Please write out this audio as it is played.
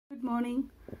Good morning.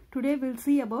 Today we'll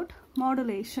see about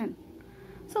modulation.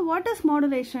 So what is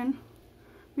modulation?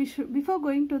 Before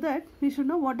going to that, we should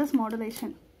know what is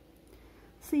modulation.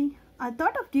 See, I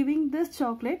thought of giving this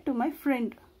chocolate to my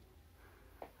friend.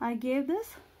 I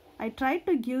tried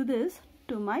to give this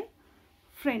to my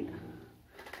friend.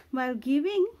 While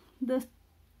giving this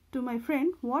to my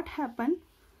friend, what happened?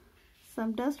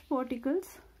 Some dust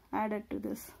particles added to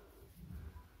this.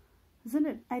 Isn't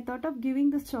it? I thought of giving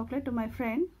this chocolate to my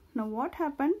friend. Now what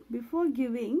happened? Before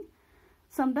giving,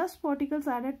 some dust particles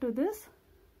added to this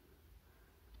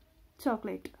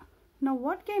chocolate. Now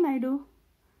what can I do?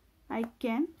 I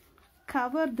can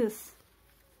cover this.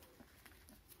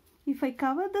 If I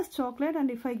cover this chocolate and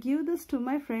if I give this to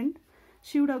my friend,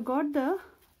 she would have got the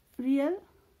real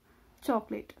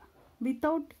chocolate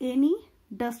without any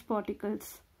dust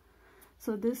particles.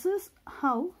 So this is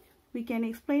how we can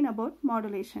explain about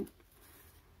modulation.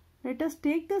 Let us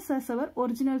take this as our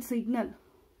original signal.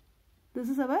 This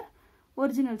is our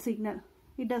original signal.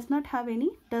 It does not have any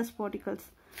dust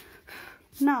particles.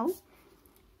 Now,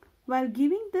 while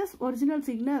giving this original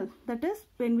signal, that is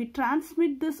when we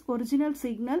transmit this original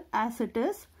signal as it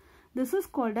is, this is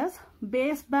called as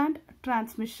baseband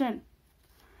transmission.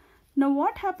 Now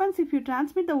what happens if you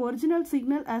transmit the original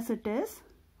signal as it is?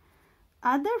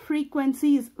 Other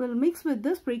frequencies will mix with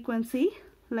this frequency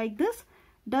like this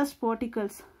dust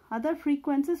particles. Other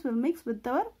frequencies will mix with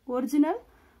our original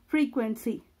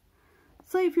frequency.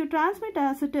 So if you transmit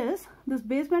as it is, this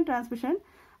baseband transmission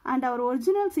and our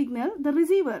original signal, the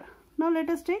receiver. Now let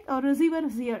us take our receiver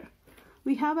is here.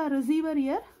 We have a receiver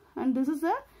here and this is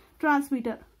a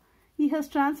transmitter. He has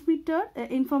transmitted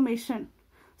information.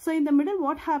 So in the middle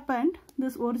what happened?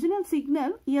 This original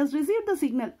signal, he has received the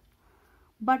signal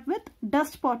but with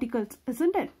dust particles,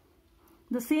 isn't it?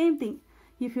 The same thing.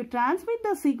 If you transmit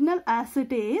the signal as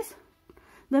it is,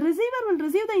 the receiver will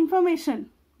receive the information.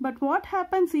 But what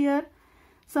happens here?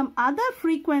 Some other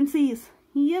frequencies.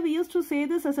 Here we used to say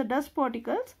this as a dust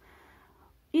particles.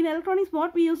 In electronics,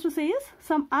 what we used to say is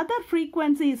some other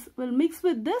frequencies will mix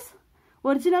with this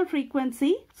original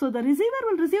frequency. So the receiver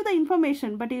will receive the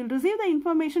information, but he will receive the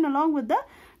information along with the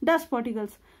dust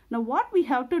particles. Now what we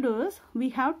have to do is, we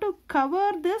have to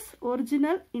cover this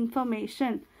original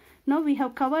information. Now we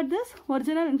have covered this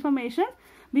original information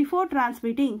before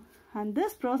transmitting, and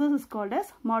this process is called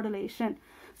as modulation.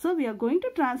 So we are going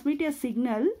to transmit a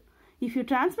signal. If you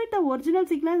transmit the original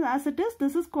signal as it is,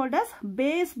 this is called as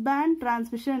baseband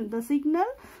transmission. The signal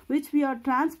which we are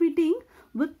transmitting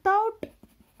without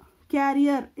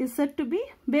carrier is said to be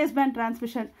baseband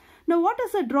transmission. Now what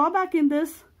is the drawback in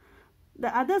this?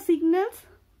 The other signals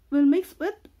will mix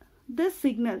with this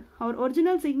signal. Our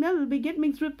original signal will get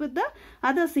mixed with the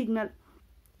other signal.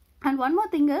 And one more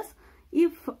thing is,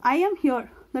 if I am here,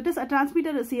 that is a transmitter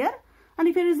is here, and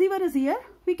if a receiver is here,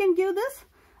 we can give this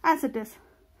as it is.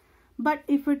 But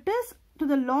if it is to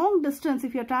the long distance,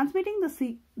 if you are transmitting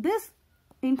this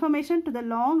information to the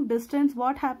long distance,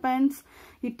 what happens?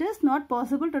 It is not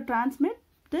possible to transmit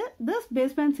this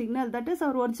baseband signal. That is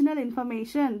our original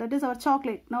information. That is our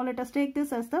chocolate. Now let us take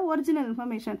this as the original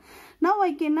information. Now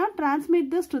I cannot transmit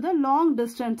this to the long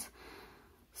distance.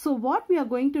 So what we are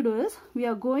going to do is, we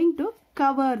are going to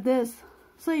cover this.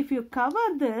 So if you cover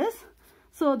this,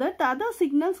 so that the other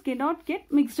signals cannot get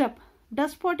mixed up.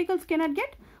 Dust particles cannot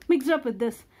get mixed up with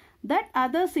this. That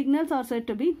other signals are said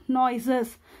to be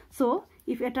noises. So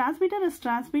if a transmitter is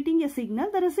transmitting a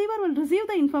signal, the receiver will receive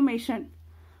the information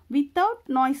without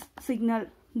noise signal.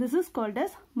 This is called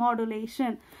as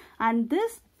modulation. And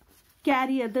this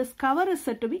carrier, this cover is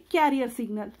said to be carrier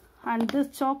signal. And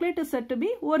this chocolate is said to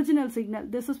be original signal.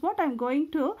 This is what I'm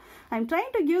trying to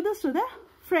give this to the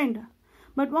friend.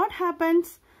 But what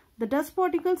happens? The dust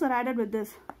particles are added with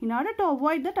this. In order to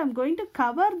avoid that, I'm going to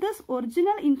cover this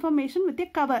original information with a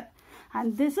cover.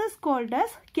 And this is called as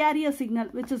carrier signal,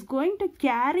 which is going to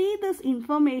carry this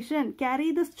information,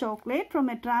 carry this chocolate from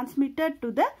a transmitter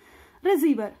to the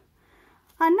receiver.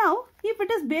 And now, if it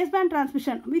is baseband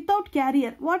transmission without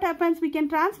carrier, what happens? We can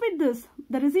transmit this.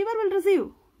 The receiver will receive,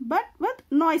 but with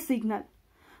noise signal.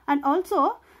 And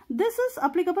also, this is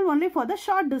applicable only for the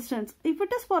short distance. If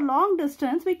it is for long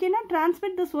distance, we cannot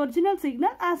transmit this original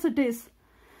signal as it is.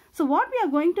 So what we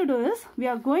are going to do is, we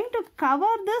are going to cover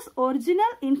this original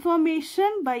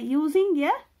information by using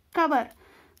a cover.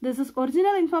 This is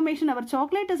original information. Our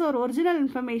chocolate is our original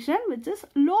information, which is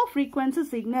low frequency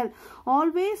signal.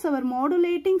 Always our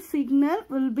modulating signal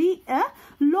will be a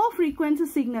low frequency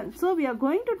signal. So we are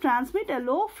going to transmit a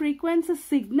low frequency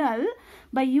signal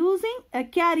by using a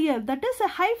carrier, that is a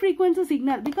high frequency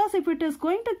signal, because if it is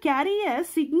going to carry a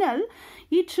signal,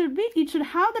 it should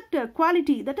have that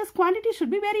quality, that is quantity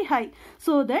should be very high,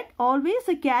 so that always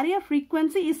the carrier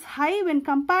frequency is high when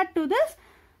compared to this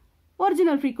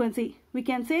original frequency. We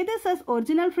can say this as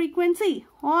original frequency,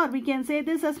 or we can say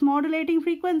this as modulating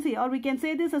frequency, or we can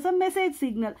say this as a message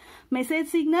signal. Message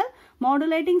signal,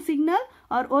 modulating signal,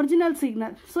 or original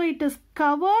signal. So it is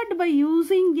covered by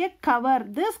using a cover.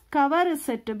 This cover is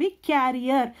said to be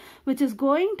carrier, which is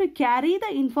going to carry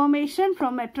the information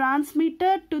from a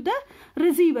transmitter to the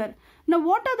receiver. Now,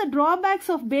 what are the drawbacks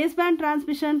of baseband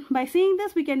transmission? By seeing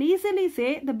this, we can easily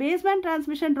say the baseband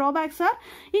transmission drawbacks are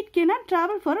it cannot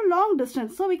travel for a long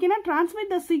distance. So, we cannot transmit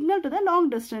the signal to the long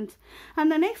distance.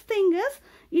 And the next thing is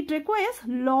it requires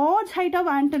large height of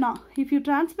antenna. If you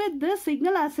transmit this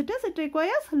signal as it is, it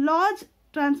requires large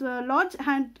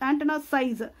antenna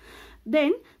size.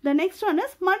 Then the next one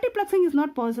is multiplexing is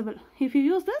not possible. If you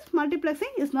use this,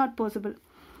 multiplexing is not possible.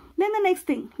 Then the next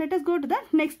thing, let us go to the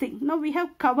next thing. Now we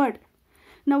have covered.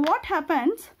 Now what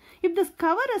happens if this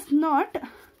cover is not,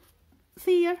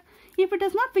 see here, if it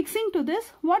is not fixing to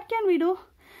this, what can we do?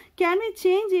 Can we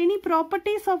change any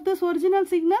properties of this original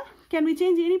signal? Can we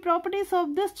change any properties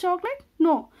of this chocolate?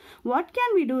 No. What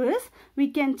can we do is, we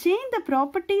can change the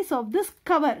properties of this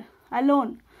cover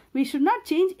alone. We should not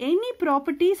change any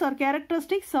properties or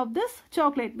characteristics of this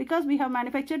chocolate, because we have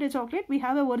manufactured a chocolate. We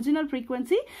have a original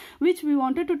frequency which we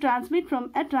wanted to transmit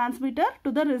from a transmitter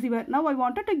to the receiver. Now I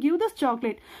wanted to give this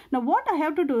chocolate. Now what I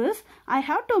have to do is, I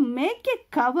have to make a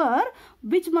cover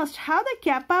which must have the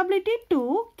capability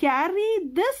to carry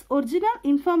this original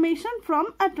information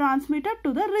from a transmitter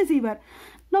to the receiver.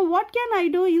 Now what can I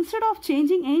do? Instead of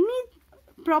changing any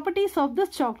properties of this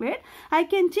chocolate, I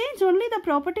can change only the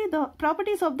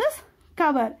properties of this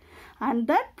cover, and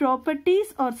that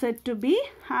properties are said to be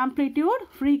amplitude,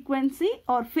 frequency,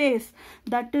 or phase.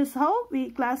 That is how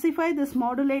we classify this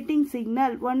modulating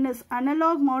signal. One is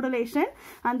analog modulation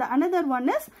and the another one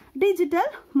is digital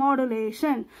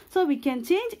modulation. So we can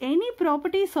change any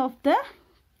properties of the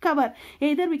cover.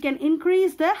 Either we can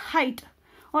increase the height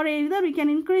or either we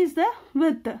can increase the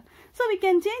width. So we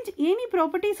can change any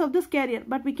properties of this carrier,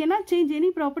 but we cannot change any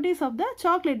properties of the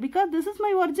chocolate, because this is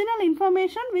my original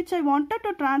information which I wanted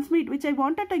to transmit, which I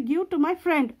wanted to give to my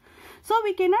friend. So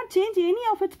we cannot change any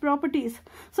of its properties.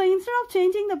 So instead of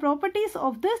changing the properties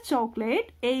of this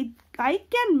chocolate, I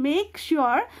can make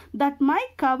sure that my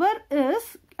cover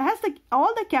has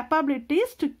all the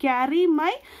capabilities to carry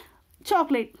my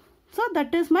chocolate. So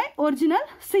that is my original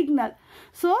signal.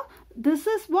 So this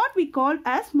is what we call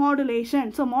as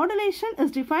modulation. So modulation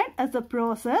is defined as the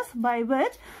process by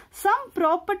which some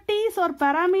properties or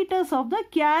parameters of the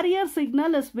carrier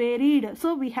signal is varied.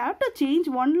 So we have to change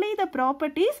only the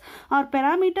properties or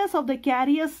parameters of the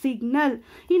carrier signal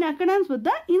in accordance with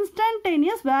the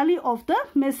instantaneous value of the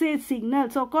message signal.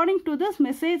 So according to this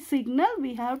message signal,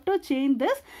 we have to change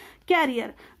this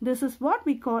carrier. This is what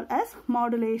we call as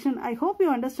modulation. I hope you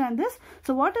understand this.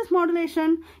 So what is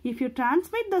modulation? If you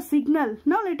transmit the signal,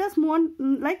 now let us move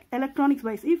on like electronics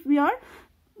wise. If we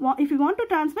want to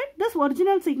transmit this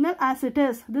original signal as it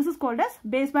is, this is called as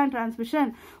baseband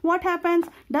transmission. What happens?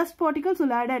 Dust particles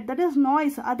will add it, that is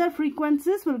noise. Other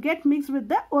frequencies will get mixed with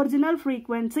the original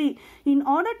frequency. In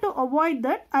order to avoid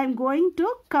that, I am going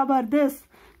to cover this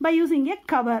by using a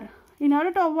cover. In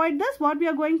order to avoid this, what we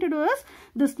are going to do is,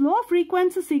 this low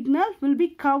frequency signal will be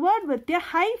covered with a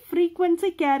high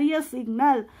frequency carrier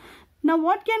signal. Now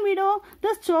what can we do?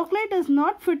 This chocolate is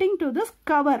not fitting to this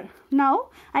cover. Now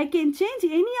I can change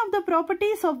any of the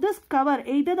properties of this cover,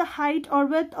 either the height or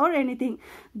width or anything.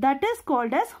 That is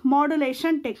called as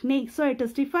modulation technique. So it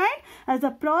is defined as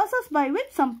the process by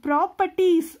which some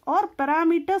properties or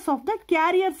parameters of the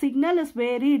carrier signal is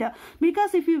varied.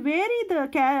 Because if you vary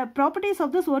the properties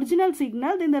of this original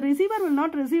signal, then the receiver will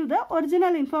not receive the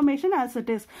original information as it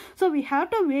is. So we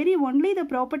have to vary only the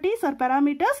properties or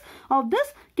parameters of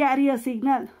this carrier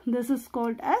signal. This is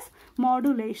called as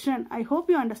modulation. I hope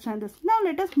you understand this. Now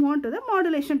let us move on to the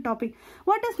modulation topic.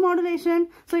 What is modulation?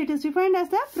 So it is defined as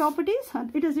the properties.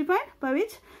 It is defined by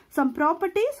which some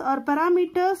properties or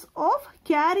parameters of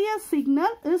carrier signal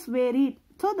is varied.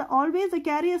 So always the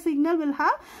carrier signal will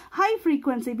have high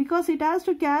frequency because it has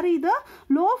to carry the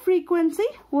low frequency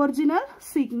original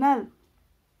signal.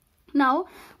 Now,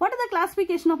 what is the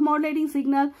classification of modulating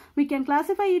signal? We can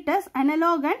classify it as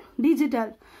analog and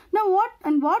digital. Now, what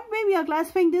way we are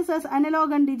classifying this as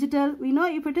analog and digital? We know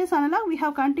if it is analog, we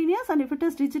have continuous, and if it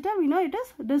is digital, we know it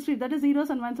is discrete. That is, zeros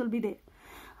and ones will be there.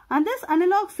 And this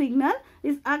analog signal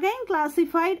is again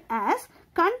classified as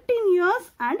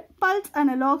continuous and pulse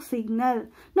analog signal.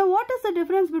 Now, what is the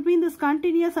difference between this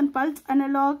continuous and pulse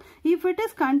analog? If it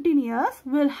is continuous,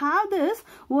 we'll have this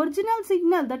original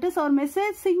signal, that is our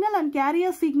message signal and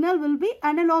carrier signal will be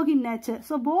analog in nature.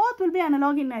 So, both will be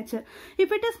analog in nature.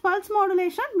 If it is pulse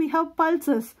modulation, we have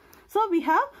pulses. So, we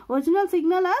have original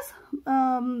signal as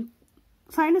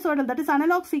sinusoidal, that is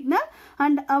analog signal,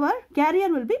 and our carrier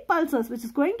will be pulses, which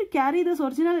is going to carry this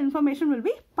original information will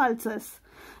be pulses.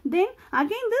 Then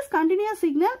again this continuous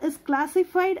signal is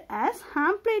classified as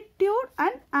amplitude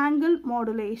and angle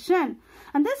modulation,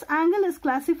 and this angle is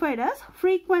classified as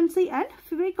frequency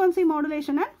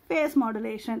modulation and phase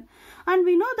modulation. And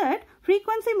we know that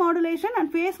frequency modulation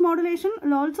and phase modulation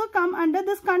will also come under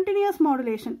this continuous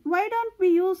modulation. Why don't we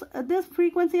use this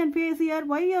frequency and phase here?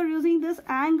 Why we are using this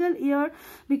angle here?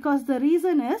 Because the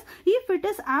reason is, if it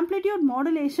is amplitude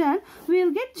modulation, we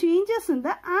will get changes in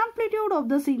the amplitude of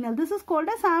the signal. This is called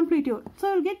as amplitude. So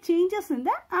we will get changes in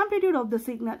the amplitude of the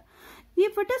signal.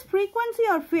 If it is frequency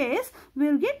or phase, we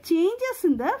will get changes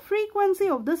in the frequency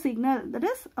of the signal. That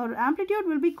is, our amplitude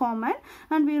will be common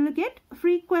and we will get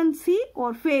frequency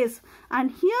or phase. And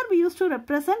here we used to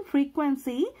represent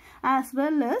frequency, as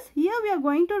well as here we are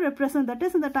going to represent, that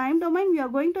is in the time domain, we are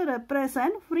going to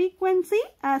represent frequency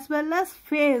as well as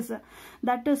phase.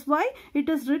 That is why it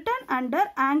is written under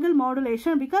angle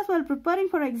modulation, because while preparing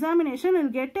for examination, you will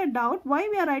get a doubt why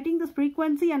we are writing this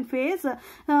frequency and phase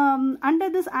under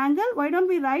this angle. Why don't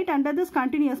we write under this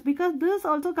continuous? Because this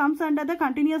also comes under the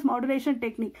continuous modulation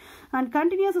technique, and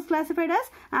continuous is classified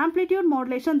as amplitude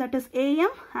modulation, that is AM.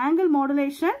 Angle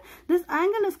modulation, this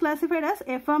angle is classified as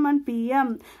FM and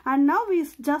PM. And now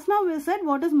just now we said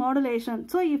what is modulation.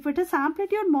 So if it is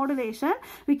amplitude modulation,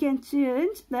 we can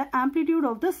change the amplitude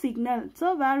of the signal.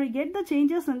 So where we get the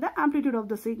changes in the amplitude of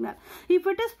the signal. If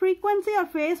it is frequency or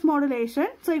phase modulation,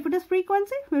 so if it is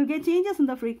frequency, we will get changes in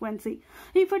the frequency.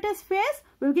 If it is phase,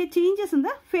 we will get changes in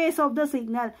the phase of the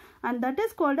signal, and that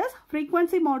is called as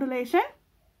frequency modulation,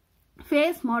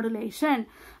 phase modulation.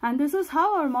 And this is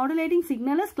how our modulating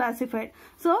signal is classified.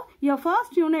 So your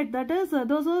first unit, that is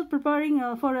those who are preparing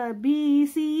for BE,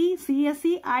 CE,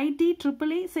 CSE, IT,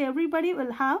 EEE, so everybody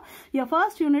will have, your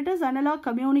first unit is analog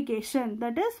communication,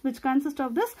 that is which consists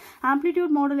of this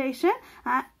amplitude modulation,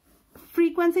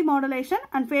 frequency modulation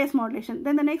and phase modulation.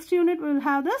 Then the next unit will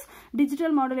have this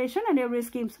digital modulation and every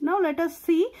schemes. Now let us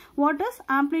see what is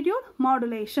amplitude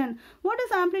modulation. What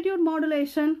is amplitude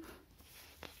modulation?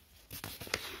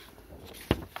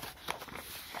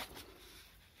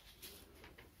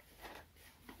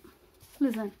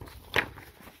 Listen.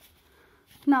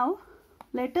 Now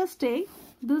let us take,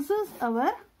 this is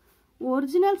our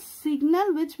original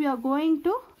signal which we are going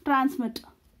to transmit.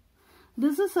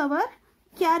 This is our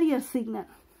carrier signal.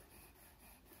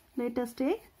 Let us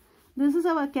take, this is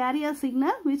our carrier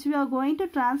signal which we are going to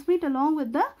transmit along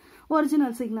with the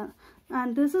original signal,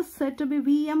 and this is said to be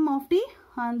Vm of t,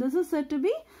 and this is said to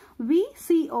be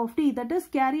Vc of t, that is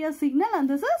carrier signal, and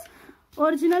this is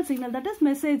original signal, that is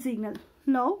message signal.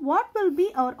 Now what will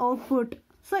be our output?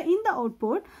 So in the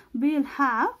output we will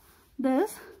have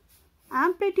this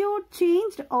amplitude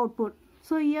changed output.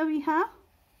 So here we have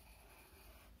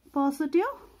positive,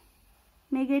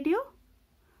 negative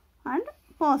and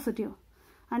positive,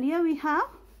 and here we have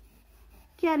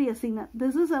carrier signal.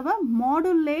 This is our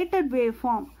modulated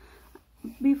waveform.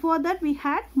 Before that we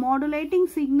had modulating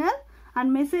signal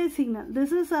and message signal.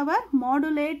 This is our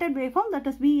modulated waveform, that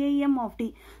is VAM of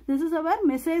t. This is our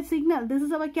message signal. This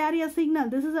is our carrier signal.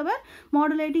 This is our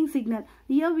modulating signal.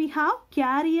 Here we have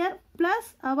carrier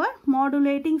plus our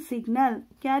modulating signal.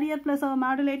 Carrier plus our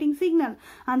modulating signal.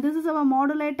 And this is our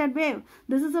modulated wave.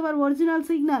 This is our original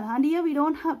signal. And here we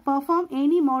don't have perform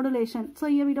any modulation. So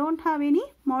here we don't have any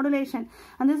modulation.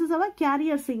 And this is our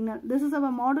carrier signal. This is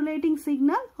our modulating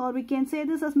signal, or we can say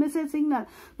this as message signal.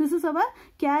 This is our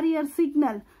carrier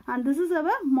signal. And this is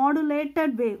our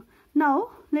modulated wave.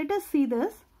 Now let us see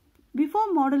this.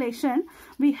 Before modulation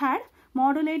we had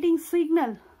modulating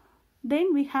signal.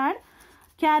 Then we had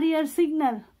carrier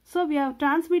signal. So we have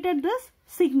transmitted this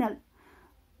signal.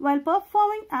 While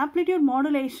performing amplitude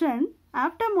modulation,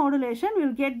 after modulation we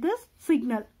will get this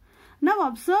signal. Now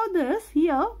observe this.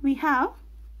 Here we have,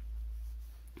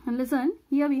 and listen,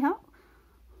 here we have,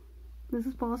 this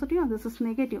is positive and this is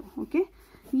negative. Okay,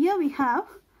 here we have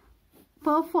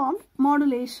performed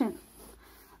modulation.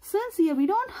 since here we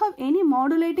don't have any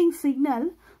modulating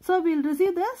signal, so we will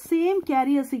receive the same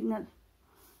carrier signal.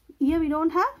 Here we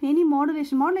don't have any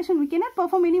modulation. We cannot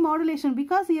perform any modulation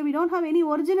because here we don't have any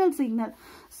original signal.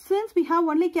 Since we have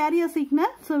only carrier signal,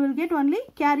 so we will get only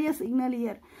carrier signal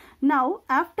here. Now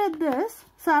after this,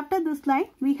 so after this line,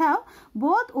 we have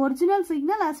both original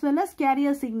signal as well as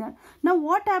carrier signal. Now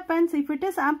what happens if it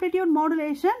is amplitude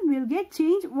modulation? We will get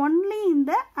change only in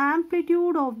the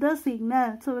amplitude of the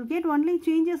signal. So we will get only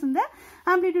changes in the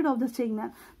amplitude of the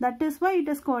signal. That is why it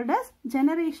is called as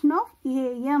generation of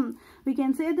AM. We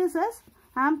can say this as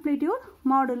amplitude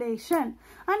modulation,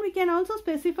 and we can also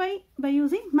specify by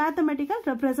using mathematical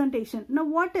representation. Now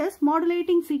what is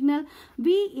modulating signal?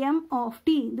 Vm of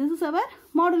t. This is our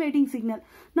modulating signal.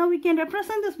 Now we can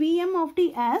represent this Vm of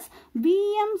t as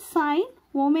Vm sine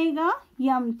omega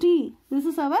mt. This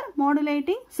is our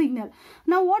modulating signal.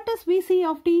 Now what is Vc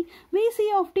of t?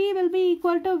 Vc of t will be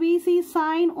equal to Vc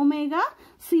sine omega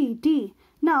ct.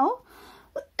 Now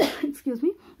excuse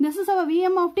me, this is our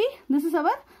Vm of t, this is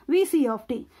our Vc of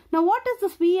t. Now what is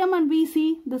this Vm and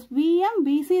Vc? This Vm,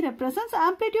 Vc represents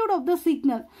amplitude of the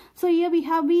signal. So here we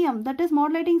have Vm, that is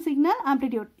modulating signal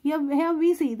amplitude. Here we have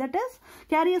Vc, that is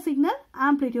carrier signal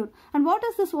amplitude. And what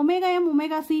is this omega m,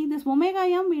 omega c? This omega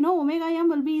m, we know omega m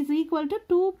will be is equal to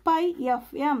 2 pi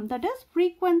fm, that is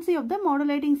frequency of the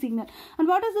modulating signal. And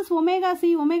what is this omega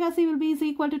c? Omega c will be is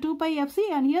equal to 2 pi fc,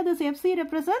 and here this fc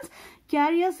represents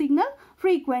carrier signal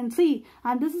frequency,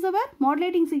 and this is our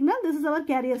modulating signal, this is our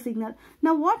carrier signal.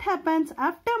 Now what happens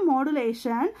after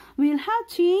modulation? We will have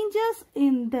changes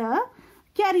in the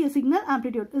carrier signal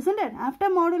amplitude, isn't it? After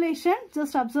modulation,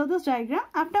 just observe this diagram.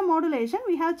 After modulation,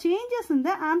 we have changes in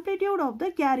the amplitude of the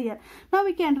carrier. Now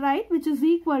we can write which is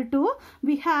equal to,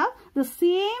 we have the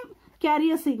same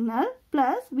carrier signal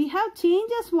plus we have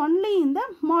changes only in the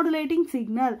modulating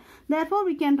signal. Therefore,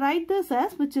 we can write this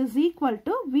as which is equal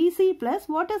to Vc plus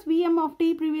what is Vm of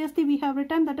t? Previously we have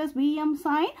written that is Vm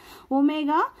sine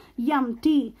omega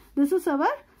mt. This is our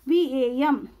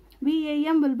VAM.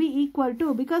 VAM will be equal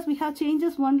to, because we have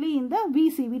changes only in the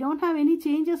Vc. We don't have any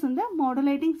changes in the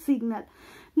modulating signal.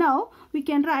 Now we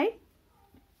can write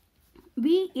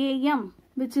VAM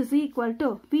which is equal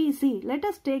to Vc. Let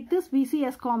us take this Vc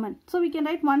as common. So we can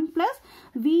write 1 plus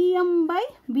Vm by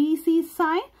Vc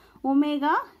sine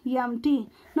omega mt.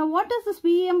 Now what is this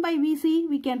Vm by Vc?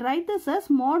 We can write this as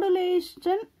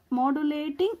modulating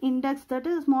index, that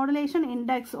is modulation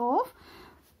index of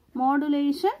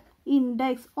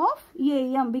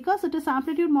AM, because it is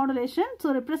amplitude modulation.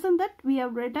 So represent that we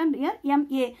have written here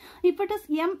MA. If it is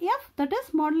MF, that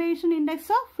is modulation index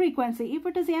of frequency. If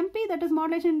it is MP, that is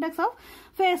modulation index of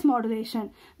phase modulation.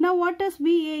 Now what is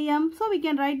VAM? So we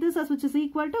can write this as which is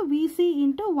equal to Vc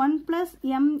into 1 plus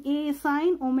MA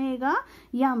sine omega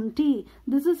mt.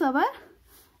 This is our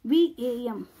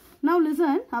VAM. Now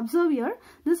listen, observe here,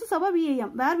 this is our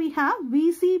VAM where we have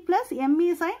Vc plus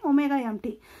MA sine omega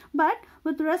mt. But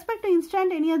with respect to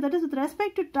instantaneous, that is with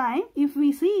respect to time, if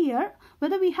we see here,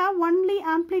 whether we have only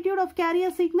amplitude of carrier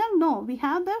signal, no, we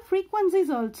have the frequencies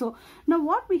also. Now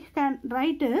what we can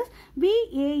write is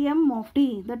VAM of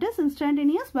t, that is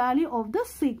instantaneous value of the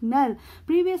signal.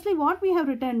 Previously what we have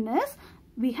written is,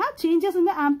 we have changes in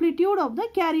the amplitude of the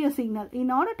carrier signal. In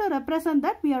order to represent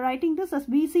that, we are writing this as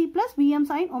Vc plus Vm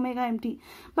sine omega mt.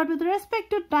 But with respect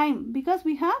to time, because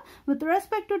we have with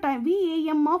respect to time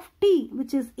VAM of t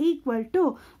which is equal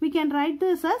to, we can write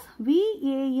this as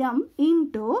VAM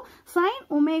into sine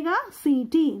omega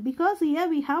ct, because here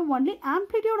we have only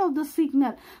amplitude of the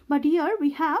signal, but here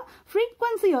we have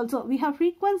frequency also. We have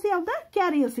frequency of the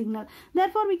carrier signal.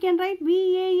 Therefore, we can write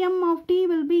VAM of t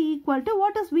will be equal to,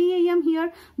 what is VAM here?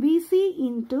 Vc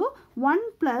into 1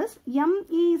 plus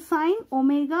ME sine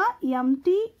omega mt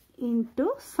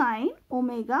into sine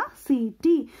omega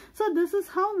ct. So this is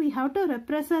how we have to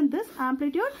represent this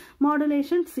amplitude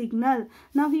modulation signal.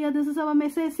 Now here this is our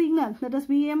message signal, that is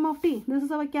Vm of t. This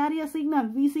is our carrier signal,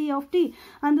 Vc of t,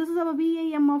 and this is our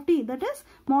VAM of t, that is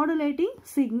modulating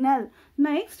signal.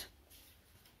 Next,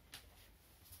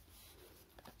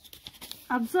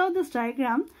 observe this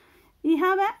diagram. We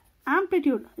have a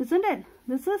amplitude, isn't it?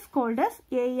 This is called as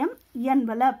AM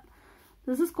envelope.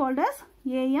 This is called as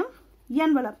AM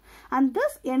envelope, and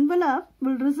this envelope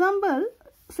will resemble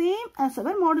same as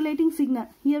our modulating signal.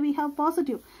 Here we have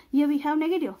positive, here we have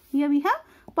negative, here we have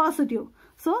positive.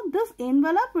 So this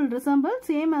envelope will resemble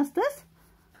same as this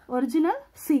original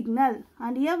signal,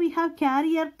 and here we have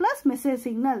carrier plus message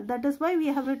signal. That is why we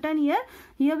have written here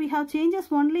we have changes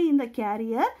only in the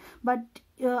carrier, but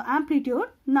amplitude.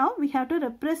 Now we have to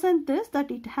represent this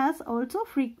that it has also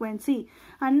frequency.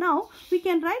 And now we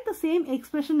can write the same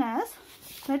expression as,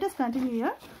 let us continue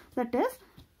here, that is,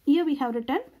 here we have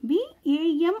written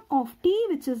VAM of t,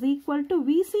 which is equal to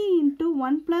VC into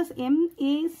 1 plus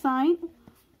MA sine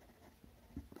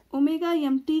omega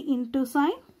mt into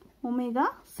sine omega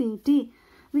ct.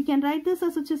 We can write this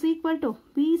as which is equal to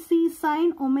VC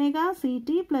sine omega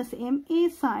ct plus MA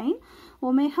sine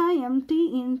omega mt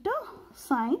into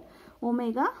sine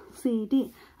omega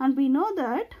ct. And we know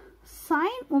that sine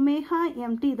omega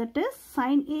mt, that is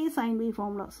sine A sine B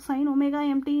formula. So sine omega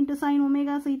mt into sine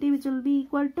omega ct, which will be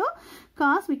equal to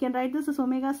cos, we can write this as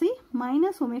omega c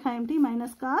minus omega mt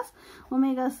minus cos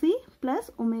omega c plus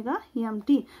omega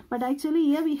mt. But actually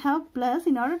here we have plus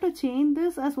in order to change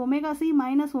this as omega c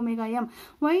minus omega m.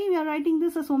 Why we are writing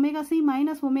this as omega c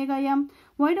minus omega m?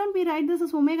 Why don't we write this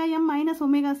as omega m minus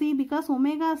omega c? Because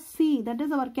omega c, that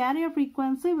is our carrier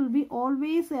frequency, will be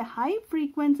always a high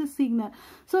frequency signal.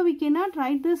 So we cannot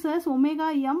write this as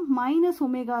omega m minus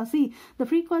omega c. The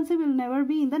frequency will never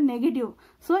be in the negative.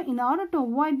 So in order to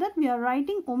avoid that, we are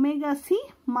writing omega c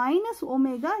minus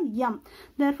omega m.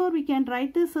 Therefore we can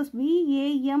write this as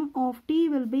VAM of t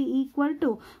will be equal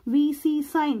to VC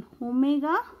sine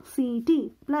omega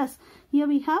ct plus, here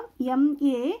we have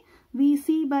MA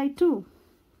VC by 2.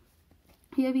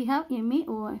 Here we have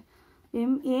MA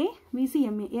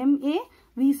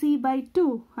VC by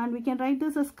 2, and we can write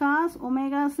this as cos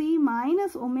omega c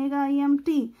minus omega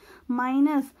mt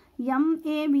minus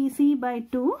MA VC by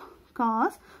 2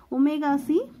 cos omega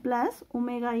c plus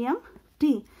omega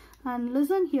mt. And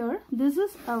listen here, this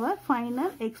is our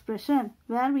final expression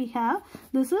where we have,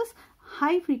 this is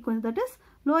high frequency, that is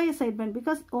lower sideband,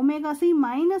 because omega c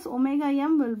minus omega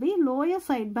m will be lower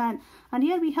sideband, and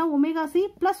here we have omega c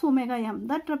plus omega m,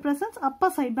 that represents upper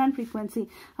sideband frequency.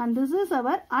 And this is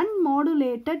our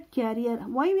unmodulated carrier.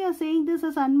 Why we are saying this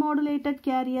as unmodulated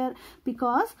carrier?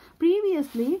 Because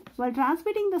previously while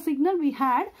transmitting the signal we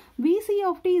had VC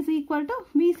of t is equal to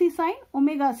VC sine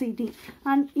omega ct,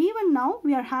 and even now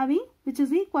we are having which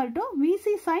is equal to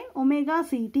VC sine omega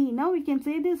ct. Now we can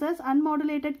say this as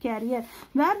unmodulated carrier.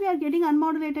 Where we are getting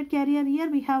unmodulated carrier? Here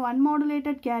we have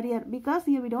unmodulated carrier because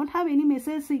here we don't have any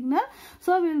message signal.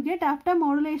 So we will get after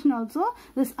modulation also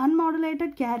this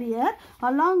unmodulated carrier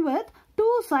along with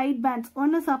two sidebands.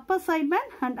 One is upper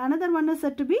sideband and another one is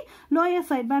said to be lower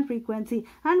sideband frequency.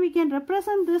 And we can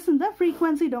represent this in the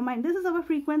frequency domain. This is our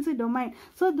frequency domain.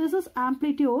 So this is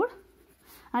amplitude,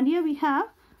 and here we have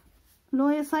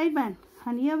lower sideband,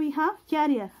 and here we have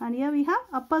carrier, and here we have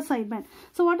upper sideband.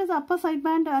 So what is upper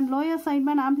sideband and lower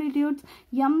sideband amplitudes?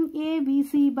 MA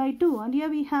VC by 2, and here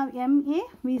we have MA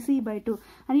VC by 2,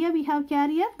 and here we have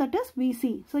carrier, that is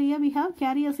VC. So here we have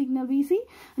carrier signal VC,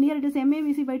 and here it is MA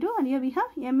VC by 2, and here we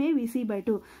have MA VC by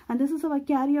 2, and this is our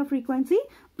carrier frequency.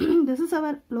 This is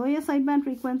our lower sideband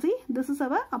frequency, this is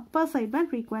our upper sideband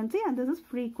frequency, and this is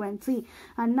frequency.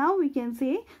 And now we can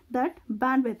say that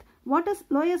bandwidth. What is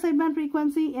lower sideband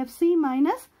frequency? FC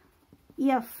minus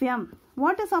FM.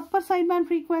 What is upper sideband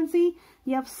frequency?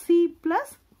 FC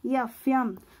plus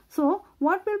FM. So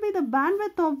what will be the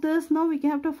bandwidth of this? Now we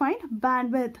have to find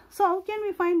bandwidth. So how can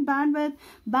we find bandwidth?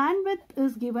 Bandwidth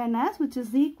is given as which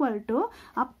is equal to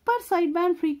upper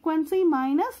sideband frequency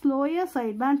minus lower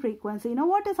sideband frequency. Now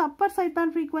what is upper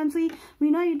sideband frequency? We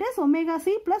know it is omega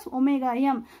c plus omega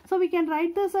m. So we can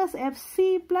write this as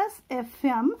FC plus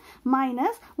FM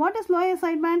minus what is lower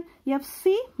sideband?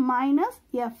 FC minus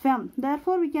FM.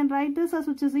 Therefore we can write this as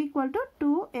which is equal to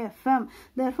 2FM.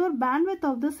 Therefore bandwidth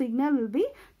of the signal will be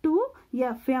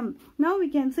 2FM. Now we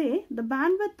can say the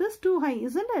bandwidth is too high,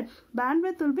 isn't it?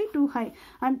 Bandwidth will be too high.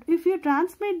 And if you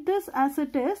transmit this as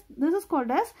it is, this is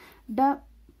called as the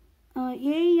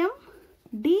AM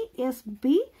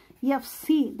DSB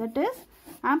FC, that is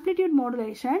amplitude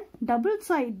modulation double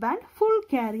sideband full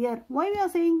carrier. Why we are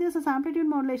saying this as amplitude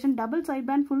modulation double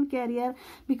sideband full carrier?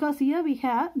 Because here we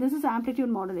have, this is amplitude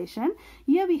modulation,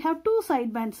 here we have two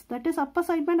sidebands, that is upper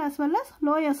sideband as well as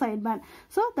lower sideband.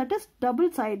 So that is double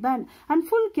sideband and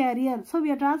full carrier. So we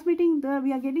are transmitting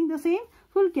we are getting the same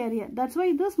full carrier. That's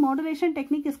why this modulation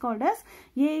technique is called as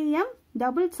AM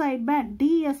double sideband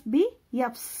DSB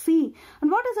FC.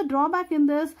 And what is the drawback in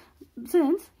this?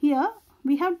 Since here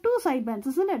we have two sidebands,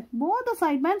 isn't it? Both the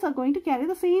sidebands are going to carry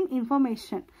the same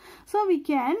information. So we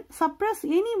can suppress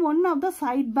any one of the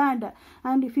sideband.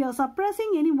 And if you are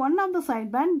suppressing any one of the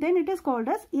sideband, then it is called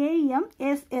as AM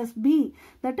SSB.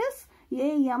 That is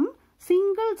AM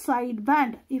single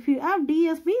sideband. If you have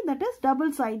DSB, that is double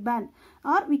sideband.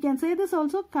 or we can say this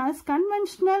also as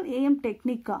conventional AM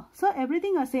technique. So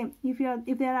everything are same. If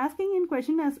they are asking in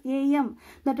question as AM,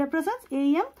 that represents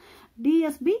AM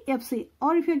DSB FC,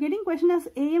 or if you are getting question as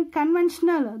AM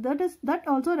conventional, that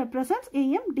also represents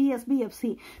AM DSB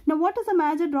FC. Now what is the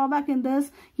major drawback in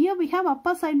this? Here we have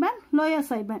upper sideband, lower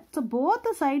sideband. So both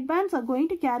the sidebands are going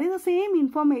to carry the same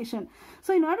information.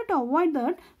 So in order to avoid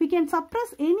that, we can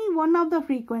suppress any one of the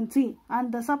frequency,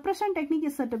 and the suppression technique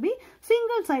is said to be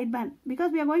single sideband,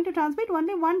 because we are going to transmit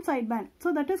only one sideband.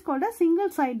 So that is called a single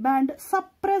sideband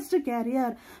suppressed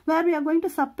carrier, where we are going to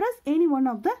suppress any one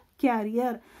of the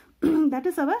carrier. That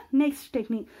is our next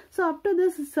technique. So up to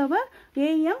this is our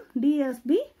AM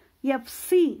DSB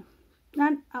FC,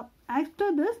 and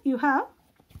after this you have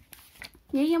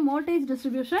AM voltage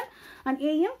distribution and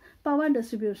AM power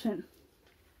distribution.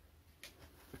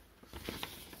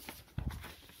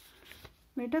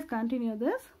 Let us continue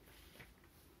this.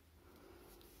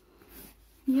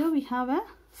 Here we have a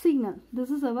signal.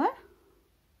 This is our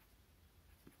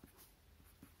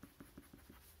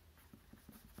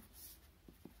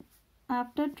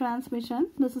after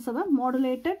transmission. This is our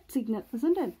modulated signal,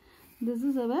 isn't it? This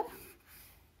is our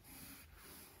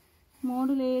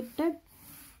modulated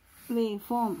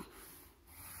waveform.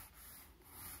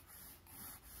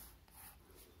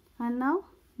 And now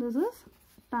this is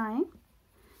time,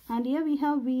 and here we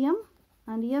have VM,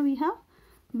 and here we have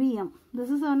VM. This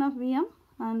is one of VM,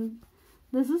 and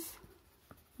this is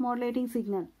modulating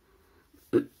signal.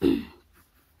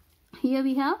 Here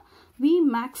we have V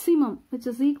maximum, which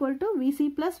is equal to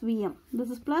Vc plus Vm.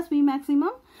 This is plus V maximum,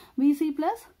 Vc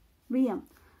plus Vm.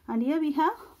 And here we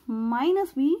have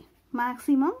minus V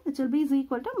maximum, which will be is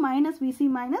equal to minus Vc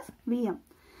minus Vm.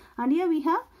 And here we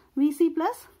have Vc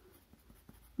plus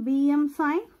Vm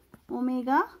sine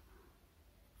omega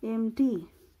mt.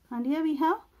 And here we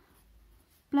have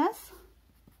plus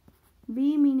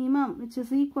V minimum, which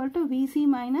is equal to Vc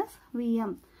minus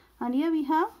Vm. And here we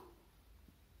have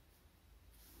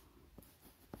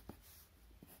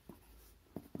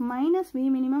minus V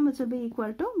minimum, which will be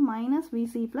equal to minus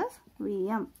Vc plus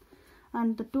Vm.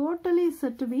 And the total is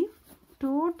said to be,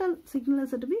 total signal is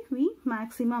said to be V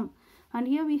maximum. And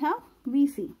here we have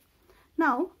Vc.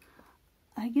 Now,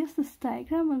 I guess this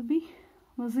diagram will be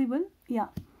visible. Yeah.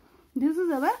 This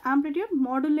is our amplitude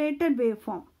modulated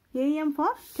waveform. AM for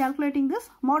calculating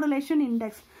this modulation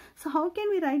index. So how can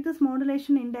we write this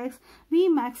modulation index? V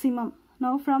maximum.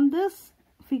 Now from this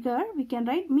figure, we can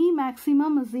write V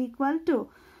maximum is equal to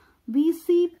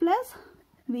Vc plus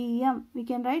Vm. We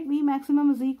can write V maximum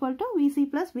is equal to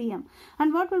Vc plus Vm.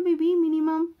 And what will be V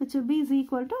minimum? Which will be is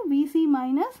equal to Vc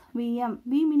minus Vm.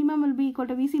 V minimum will be equal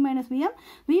to Vc minus Vm.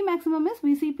 V maximum is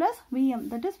Vc plus Vm.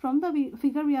 That is from the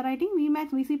figure we are writing V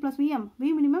max Vc plus Vm.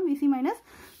 V minimum Vc minus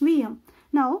Vm.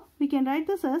 Now we can write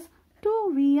this as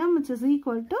 2Vm, which is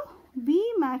equal to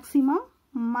V maximum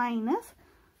minus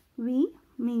V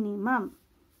minimum.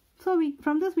 So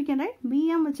from this we can write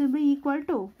Vm, which will be equal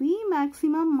to V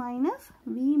maximum minus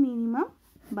V minimum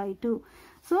by 2.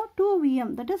 So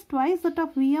 2Vm, that is twice that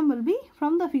of Vm, will be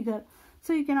from the figure.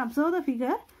 So you can observe the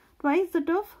figure, twice that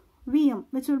of Vm,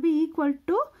 which will be equal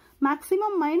to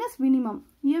maximum minus minimum.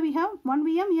 Here we have 1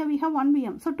 Vm, here we have 1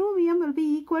 Vm. So 2 Vm will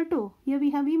be equal to, here we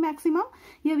have V maximum,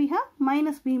 here we have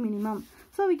minus V minimum.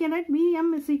 So we can write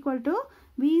Vm is equal to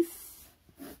V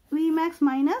max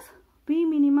minus V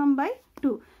minimum by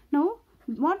 2. Now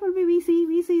what will be Vc?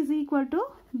 Vc is equal to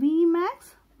V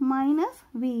max minus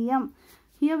Vm.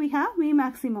 Here we have V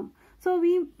maximum. So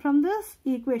from this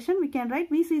equation we can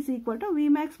write Vc is equal to V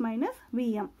max minus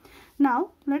Vm.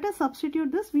 Now let us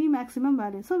substitute this V maximum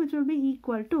value. So which will be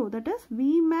equal to, that is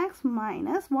V max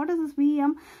minus, what is this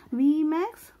Vm? V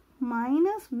max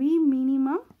minus V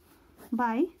minimum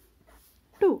by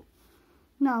 2.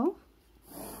 Now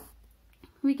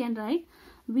we can write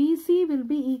Vc will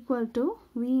be equal to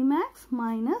V max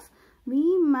minus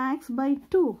V max by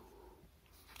 2,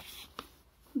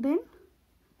 then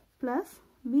plus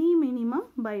V minimum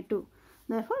by 2.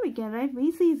 Therefore, we can write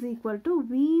Vc is equal to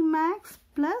V max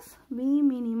plus V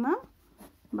minimum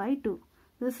by 2.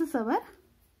 This is our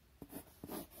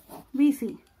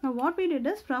Vc. Now what we did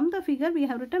is, from the figure we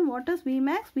have written what is V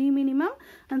max, V minimum,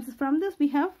 and from this we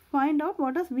have find out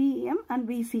what is Vm and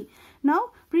Vc. Now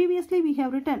previously we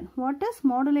have written what is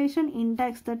modulation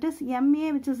index, that is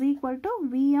Ma, which is equal to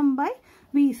Vm by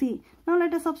Vc. Now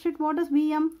let us substitute what is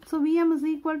Vm. So Vm is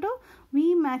equal to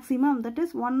V maximum, that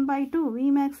is 1 by 2, V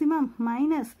maximum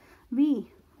minus V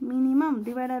minimum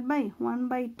divided by 1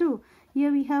 by 2.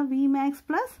 Here we have V max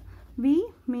plus V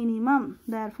minimum.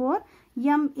 Therefore,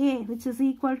 MA, which is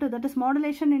equal to, that is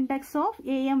modulation index of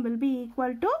AM, will be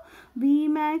equal to V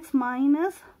max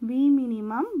minus V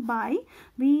minimum by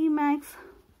V max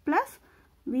plus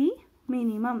V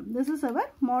minimum. This is our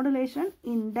modulation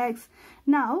index.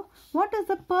 Now, what is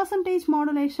the percentage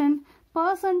modulation?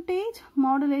 Percentage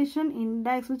modulation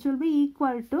index, which will be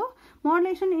equal to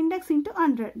modulation index into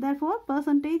 100. Therefore,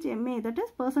 percentage MA, that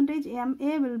is percentage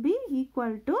MA, will be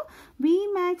equal to V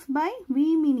max by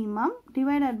V minimum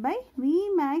divided by V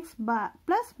max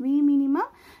plus V minimum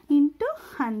into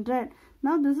 100.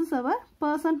 Now, this is our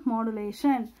percent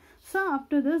modulation. So,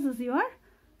 after this is your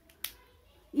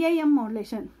AM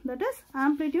modulation, that is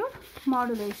amplitude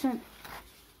modulation.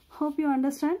 Hope you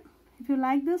understand. If you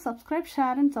like this, subscribe,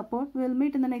 share and support. We will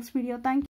meet in the next video. Thank you.